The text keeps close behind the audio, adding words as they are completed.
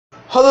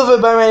Hello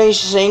everybody, my name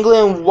is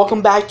England and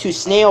welcome back to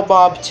Snail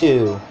Bob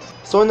 2.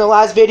 So in the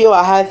last video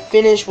I had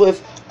finished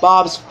with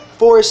Bob's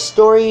forest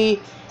story,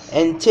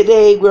 and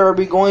today we'll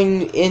be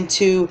going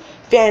into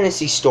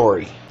fantasy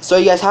story. So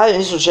you guys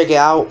haven't, so check it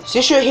out.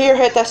 Since you're here,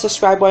 hit that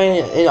subscribe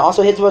button and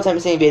also hit the button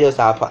to same videos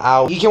that I put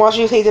out. You can watch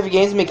me play different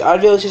games and make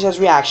other videos such as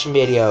reaction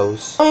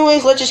videos.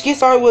 Anyways, let's just get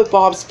started with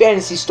Bob's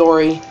fantasy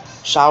story,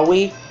 shall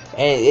we?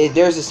 And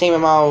there's the same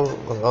amount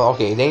of,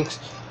 okay, thanks.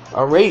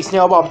 Rate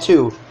Snail Bob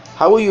 2.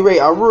 How will you rate?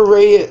 I will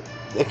rate it.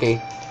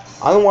 Okay,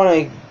 I don't want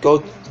to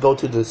go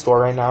to the store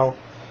right now.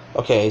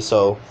 Okay,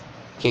 so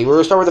we're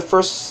gonna start with the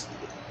first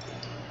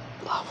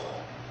level.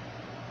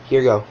 Here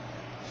we go.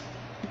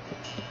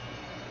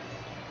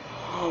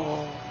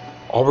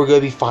 Oh, we're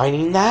gonna be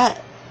finding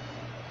that.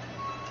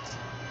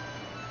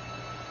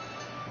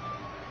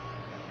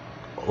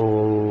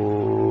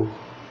 Oh.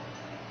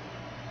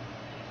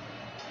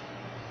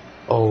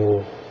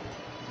 Oh.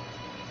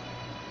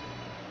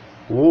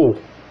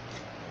 Ooh.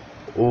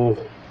 Oh,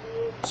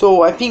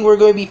 so I think we're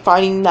going to be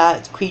finding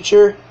that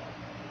creature.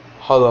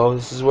 Hello,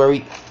 this is where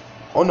we.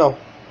 Oh no.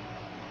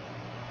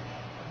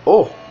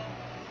 Oh.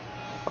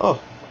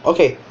 Oh.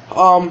 Okay.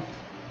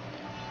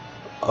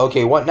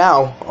 Okay. What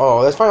now?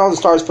 Oh, let's find all the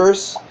stars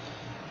first.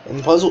 And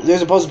the puzzle.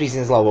 There's a puzzle piece in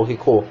this level. Okay,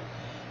 cool.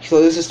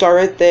 So there's a star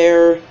right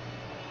there.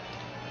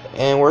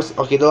 And where's?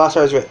 Okay, the last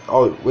star is right.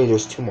 Oh wait,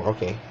 there's two more.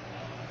 Okay.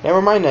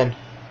 Never mind then.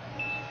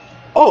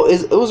 Oh,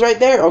 it was right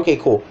there. Okay,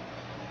 cool.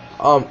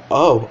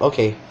 Oh.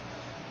 Okay.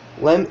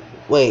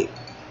 Wait.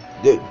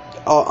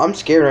 Oh, I'm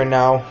scared right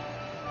now.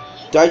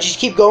 Do I just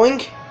keep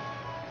going?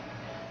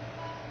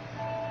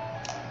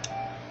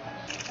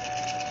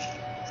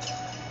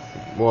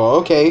 Well,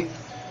 okay.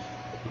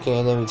 Okay,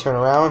 and then we turn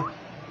around.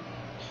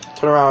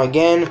 Turn around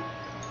again.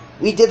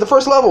 We did the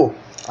first level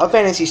of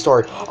Fantasy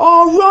Story.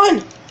 Oh,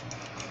 run!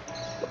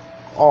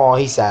 Oh,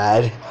 he's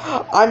sad.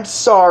 I'm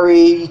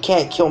sorry. You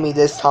can't kill me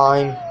this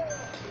time.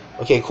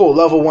 Okay, cool.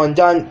 Level 1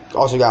 done.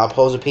 Also got a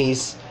puzzle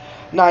piece.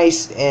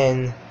 Nice,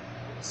 and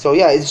so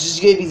yeah, it's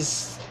just gonna be the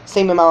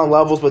same amount of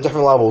levels, but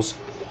different levels.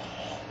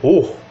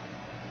 Oh,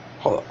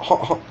 hold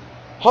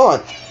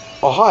on.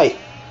 Oh, hi.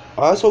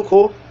 Oh, that's so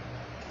cool.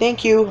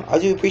 Thank you. I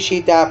do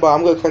appreciate that, but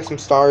I'm gonna collect some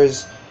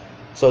stars.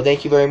 So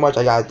thank you very much.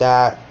 I got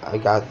that.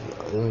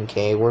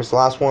 Okay, where's the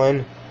last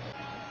one?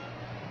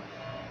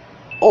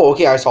 Oh,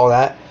 okay, I saw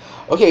that.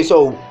 Okay,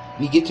 so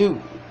we get to.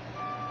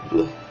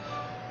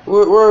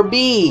 We're a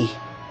bee.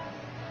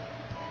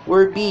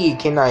 We're a bee.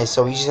 Okay, nice.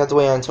 So we just have to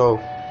wait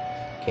until.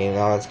 Okay,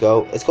 now let's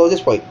go. Let's go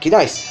this way. Okay,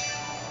 nice.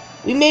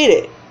 We made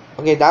it.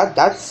 Okay,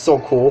 that's so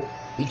cool.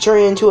 We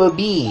turned into a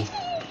bee.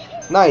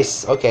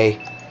 Nice.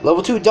 Okay,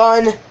 level 2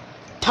 done.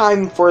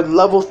 Time for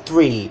level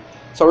 3.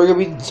 So we're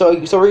gonna be so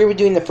we're gonna be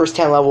doing the first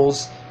 10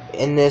 levels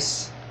in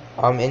this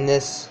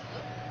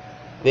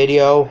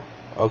video.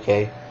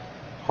 Okay.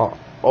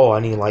 Oh,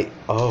 I need light.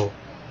 Oh,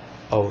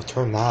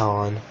 turn that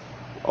on.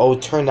 Oh,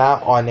 turn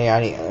that on. I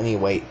need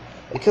wait.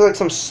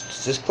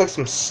 Let's click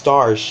some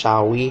stars,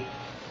 shall we?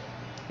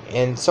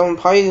 And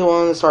probably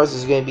one of the stars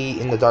is going to be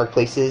in the dark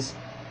places.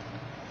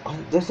 Oh,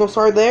 there's no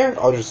star there?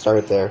 I'll just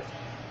start there.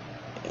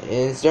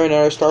 Is there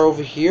another star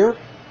over here?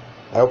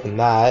 I opened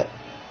that.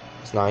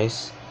 It's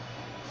nice.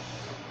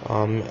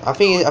 I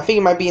think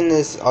it might be in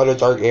this other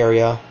dark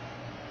area.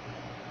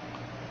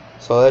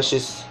 So let's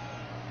just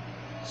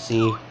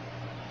see.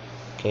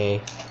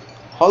 Okay.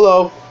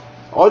 Hello.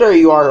 Oh, there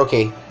you are.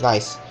 Okay,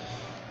 nice.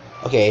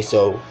 Okay,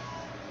 so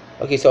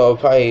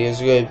probably is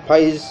good.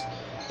 Probably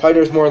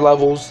there's more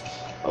levels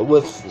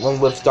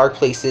with dark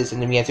places, and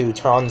then we have to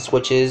turn on the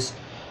switches.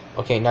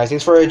 Okay, nice.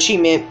 Thanks for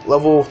achievement.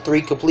 Level 3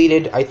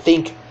 completed. I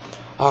think.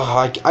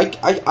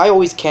 I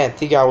always can't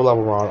think out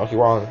level wrong. Okay,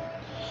 wrong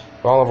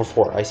level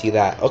 4. I see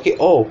that. Okay.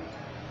 Oh.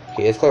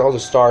 Okay, let's collect all the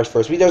stars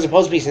first. There's a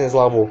puzzle piece in this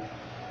level.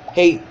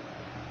 Hey.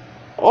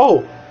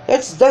 Oh,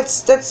 that's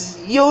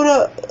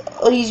Yoda.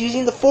 Oh, he's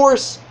using the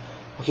Force.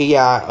 Okay,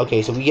 yeah.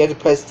 Okay, so we have to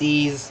press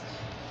these.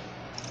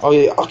 Oh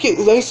yeah. Okay,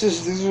 this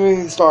is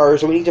the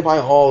stars, so we need to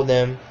find all of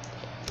them.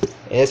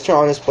 And let's turn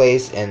on this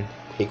place, and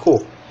okay,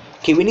 cool.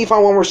 Okay, we need to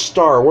find one more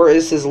star. Where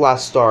is his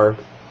last star?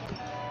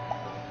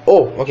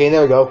 Oh, okay,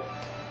 there we go.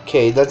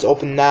 Okay, let's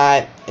open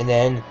that, and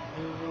then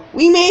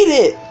we made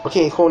it.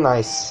 Okay, cool,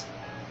 nice.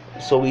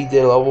 So we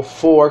did level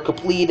 4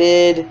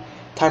 completed.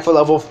 Time for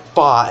level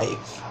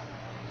 5.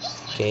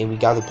 Okay, we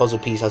got the puzzle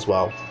piece as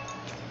well.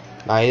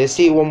 Now let's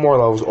see one more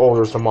level. Oh,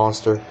 there's the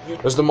monster.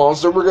 There's the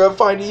monster. We're gonna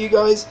find it, you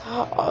guys.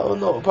 I don't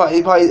know.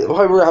 Probably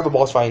we're gonna have a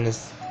boss fight in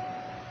this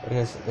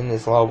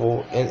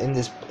level, in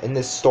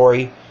this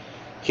story.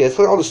 Okay, let's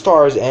look at all the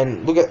stars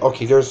and look at.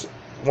 Okay, there's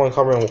one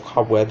covering with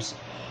cobwebs.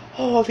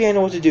 Oh, I think I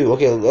know what to do.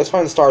 Okay, let's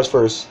find the stars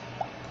first.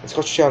 Let's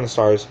go check on the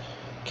stars.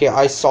 Okay,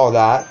 I saw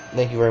that.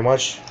 Thank you very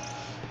much.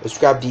 Let's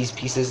grab these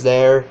pieces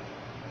there.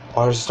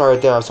 Oh, there's a star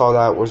right there. I saw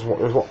that. Where's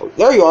one?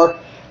 There you are.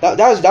 That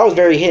was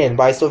very hidden,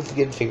 but I still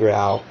didn't figure it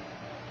out.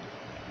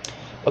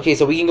 Okay,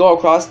 so we can go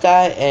across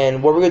that,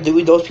 and what we're gonna do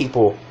with those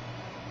people?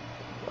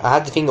 I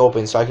have the thing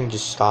open, so I can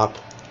just stop.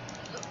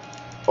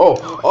 Oh,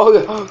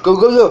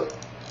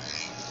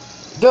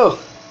 go.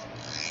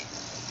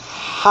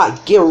 Ha!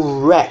 Get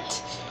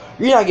wrecked.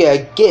 You're not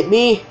gonna get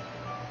me.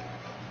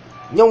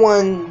 No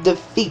one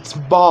defeats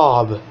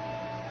Bob.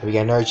 We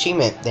got another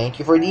achievement. Thank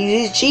you for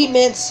these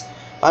achievements.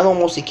 I don't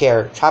mostly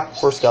care. Trap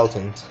for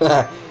skeletons.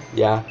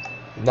 Yeah.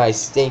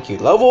 Nice. Thank you.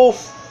 Level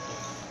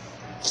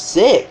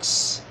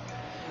 6.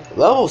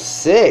 Level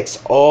 6.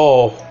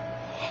 Oh.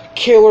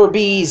 Killer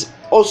bees.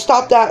 Oh,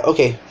 stop that.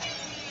 Okay.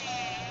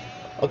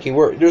 Okay,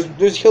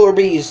 there's killer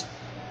bees.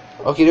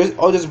 Okay, there's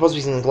supposed to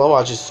be something low.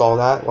 I just saw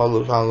that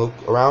while trying to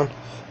look around.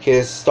 Okay,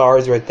 there's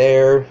stars right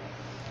there.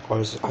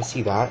 Oh, I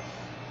see that.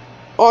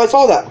 Oh, I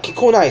saw that. Okay,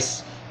 cool,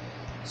 nice.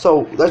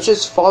 So let's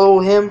just follow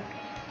him.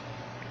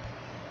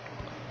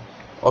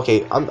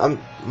 Okay,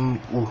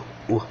 we'll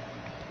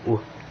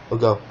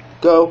go,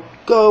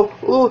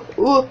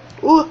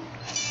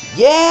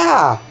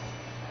 yeah,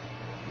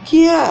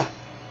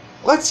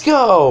 let's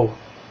go.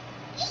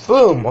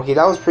 Boom. Okay,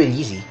 that was pretty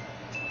easy.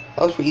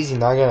 Not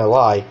gonna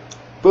lie.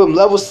 Boom,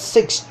 level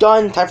 6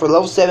 done. Time for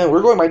level 7.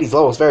 We're going by these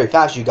levels very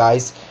fast, you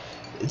guys.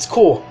 It's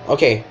cool.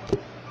 Okay,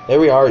 there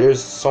we are.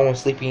 There's someone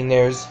sleeping.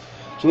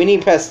 We need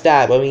to press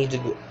that, but we need to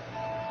go.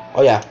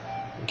 Oh yeah.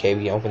 Okay,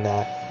 we can open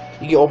that.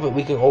 We can go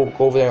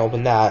over there and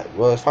open that.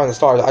 Well, let's find the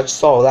stars. I just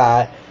saw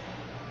that.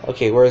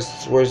 Okay, where's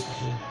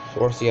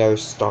the other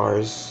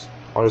stars?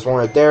 Oh, there's one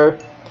right there.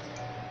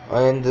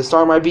 And the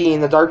star might be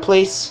in the dark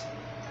place.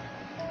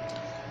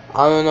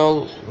 I don't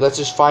know. Let's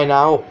just find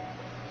out.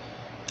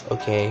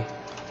 Okay.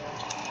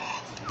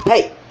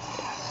 Hey!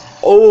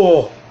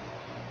 Oh!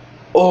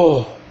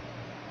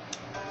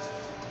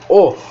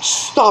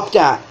 Stop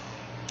that!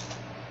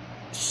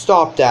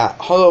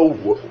 Hello,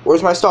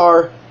 where's my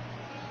star?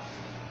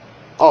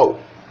 Oh.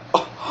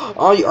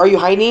 Are you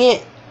hiding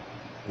it?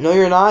 No,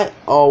 you're not?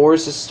 Oh,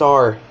 where's the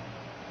star?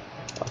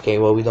 Okay,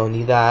 well, we don't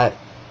need that.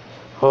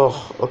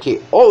 Oh,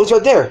 okay. Oh, it's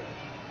right there!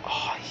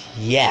 Oh,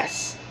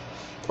 yes!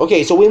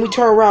 Okay, so when we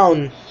turn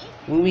around,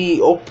 when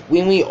we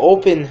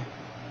open...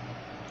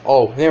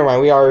 Oh, never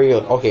mind. We already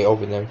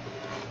open them.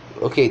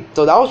 Okay,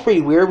 so that was pretty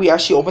weird. We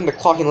actually opened the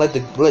clock and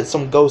let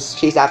some ghosts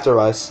chase after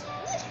us,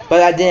 but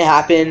that didn't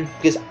happen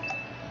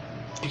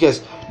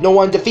because no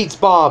one defeats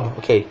Bob.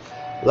 Okay,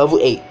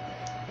 level 8,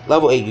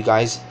 you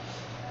guys.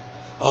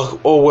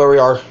 Oh, where we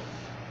are.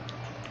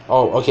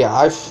 Oh, okay.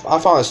 I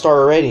found a star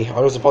already. Oh,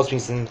 there's supposed to be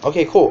some.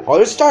 Okay, cool. Oh,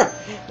 there's a star.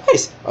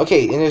 Nice.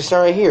 Okay, and there's a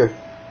star right here.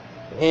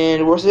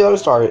 And where's the other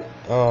star?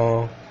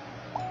 Oh,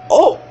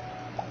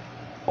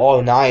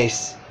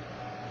 nice.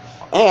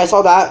 Hey, I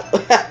saw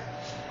that.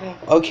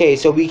 Okay,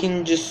 so we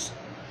can just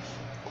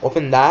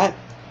open that.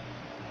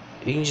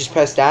 You can just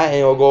press that and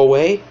it'll go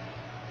away.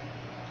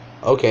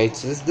 Okay,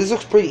 so this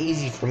looks pretty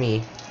easy for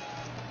me.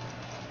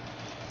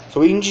 So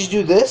we can just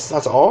do this,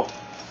 that's all.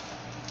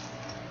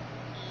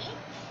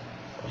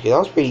 Okay, that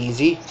was pretty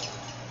easy.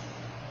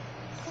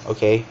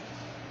 Okay.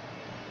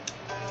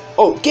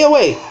 Oh, get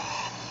away!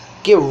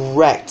 Get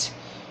wrecked.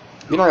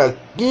 You're not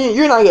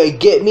gonna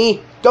get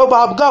me. Go,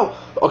 Bob, go!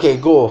 Okay,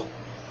 cool.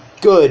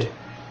 Good.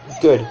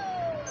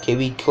 Okay,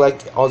 we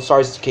collect all the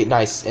stars. Okay,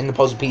 nice. And the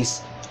puzzle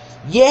piece.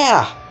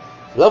 Yeah!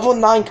 Level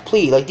 9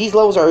 complete. Like, these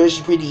levels are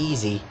actually pretty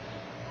easy.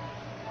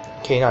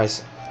 Okay,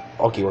 nice.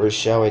 Okay, where's the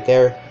shell right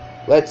there?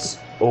 Let's...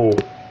 Oh.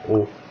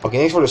 Okay,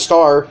 thanks for the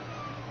star.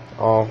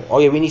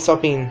 Okay, we need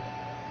something...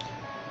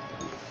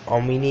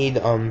 we need...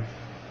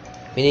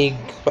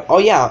 Oh,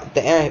 yeah,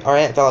 our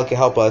Aunt fella can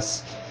help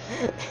us.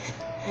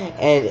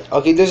 And,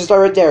 okay, there's a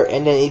star right there.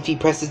 And then if he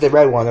presses the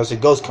red one, there's a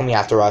ghost coming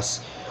after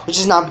us. Which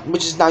is not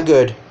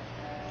good.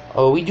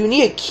 Oh, we do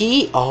need a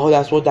key. Oh,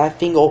 that's what that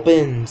thing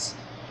opens.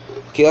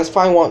 Okay, let's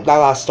find that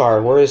last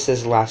star. Where is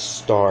this last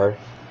star?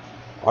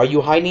 Are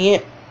you hiding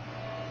it?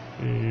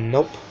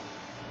 Nope.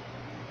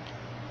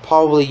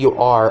 Probably you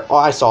are. Oh,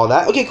 I saw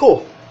that. Okay,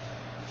 cool.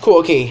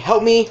 Okay,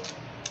 help me.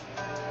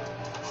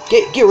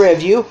 Get rid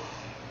of you.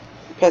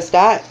 Press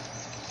that.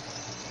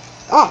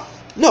 Ah,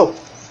 no.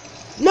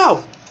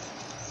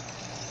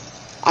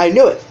 I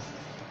knew it.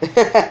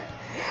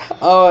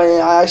 Oh,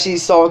 and I actually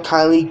saw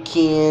Kylie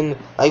Keen.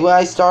 Like when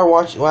I start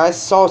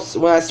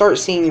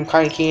seeing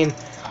Kylie Keen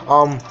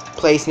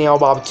play Snail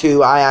Bob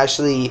 2, I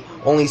actually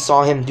only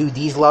saw him do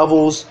these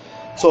levels.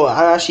 So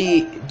I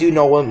actually do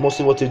know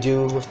mostly what to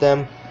do with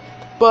them.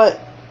 But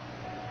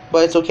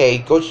it's okay.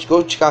 Go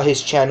check out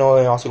his channel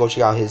and also go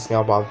check out his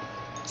Snail Bob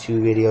 2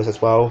 videos as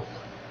well.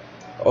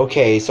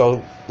 Okay,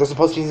 so there's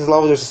supposed to be this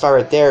level. There's a star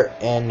right there,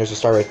 and there's a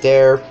star right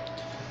there.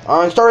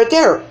 Star right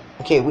there.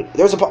 Okay,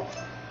 there's a.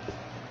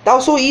 That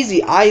was so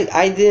easy.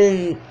 I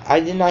did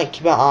not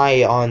keep an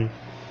eye on.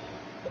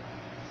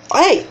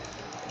 Hey!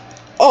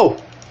 Oh!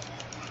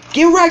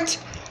 Get wrecked!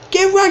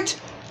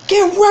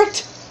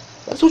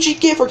 That's what you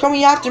get for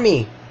coming after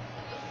me.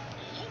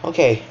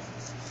 Okay.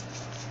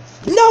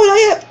 No, not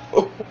yet.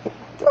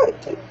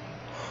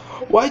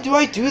 Why do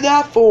I do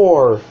that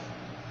for?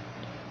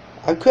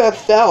 I could have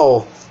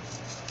fell.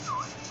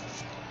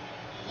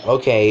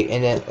 Okay,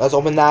 and then let's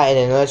open that, and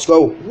then let's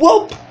go.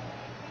 Whoop!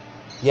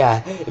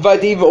 Yeah, if I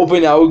didn't even open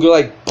it, I would go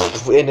like,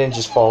 and then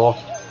just fall.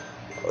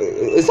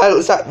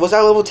 Was that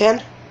level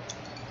 10?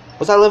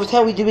 Was that level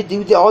 10? We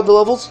did all the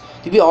levels?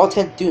 Did we all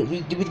 10? Did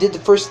we did the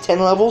first 10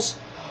 levels?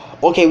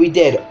 Okay, we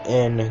did.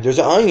 And there's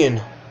an onion.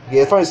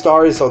 Okay, the front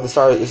star is, so the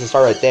star is a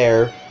star right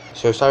there.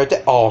 So star right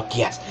there. Oh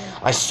yes,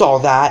 I saw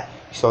that.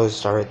 You saw the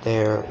star right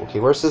there. Okay,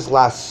 where's this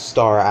last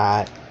star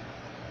at?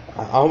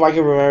 I hope I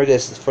can remember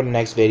this for the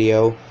next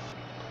video.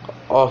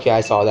 Okay,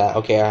 I saw that.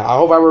 Okay, I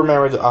hope I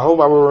remember. I hope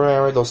I will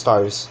remember those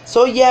stars.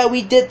 So yeah,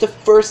 we did the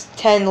first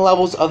 10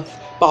 levels of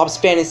Bob's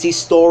Fantasy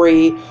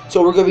Story.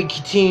 So we're gonna be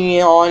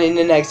continuing on in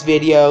the next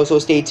video. So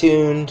stay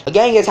tuned.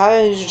 Again, guys,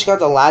 haven't check out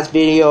the last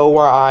video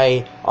where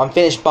I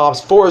finished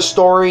Bob's Forest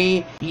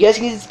Story. You guys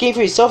can get this game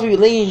for yourself. If you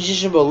link in the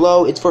description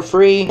below, it's for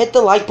free. Hit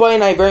the like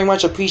button. I very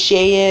much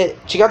appreciate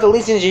it. Check out the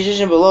links in the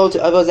description below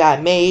to others that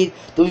I made.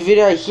 The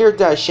video right here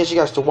that I share you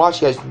guys to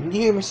watch. You guys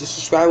need to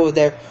subscribe over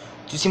there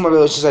to see more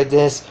videos just like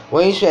this.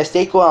 Well,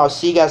 stay cool. I'll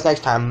see you guys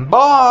next time.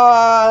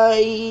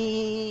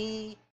 Bye.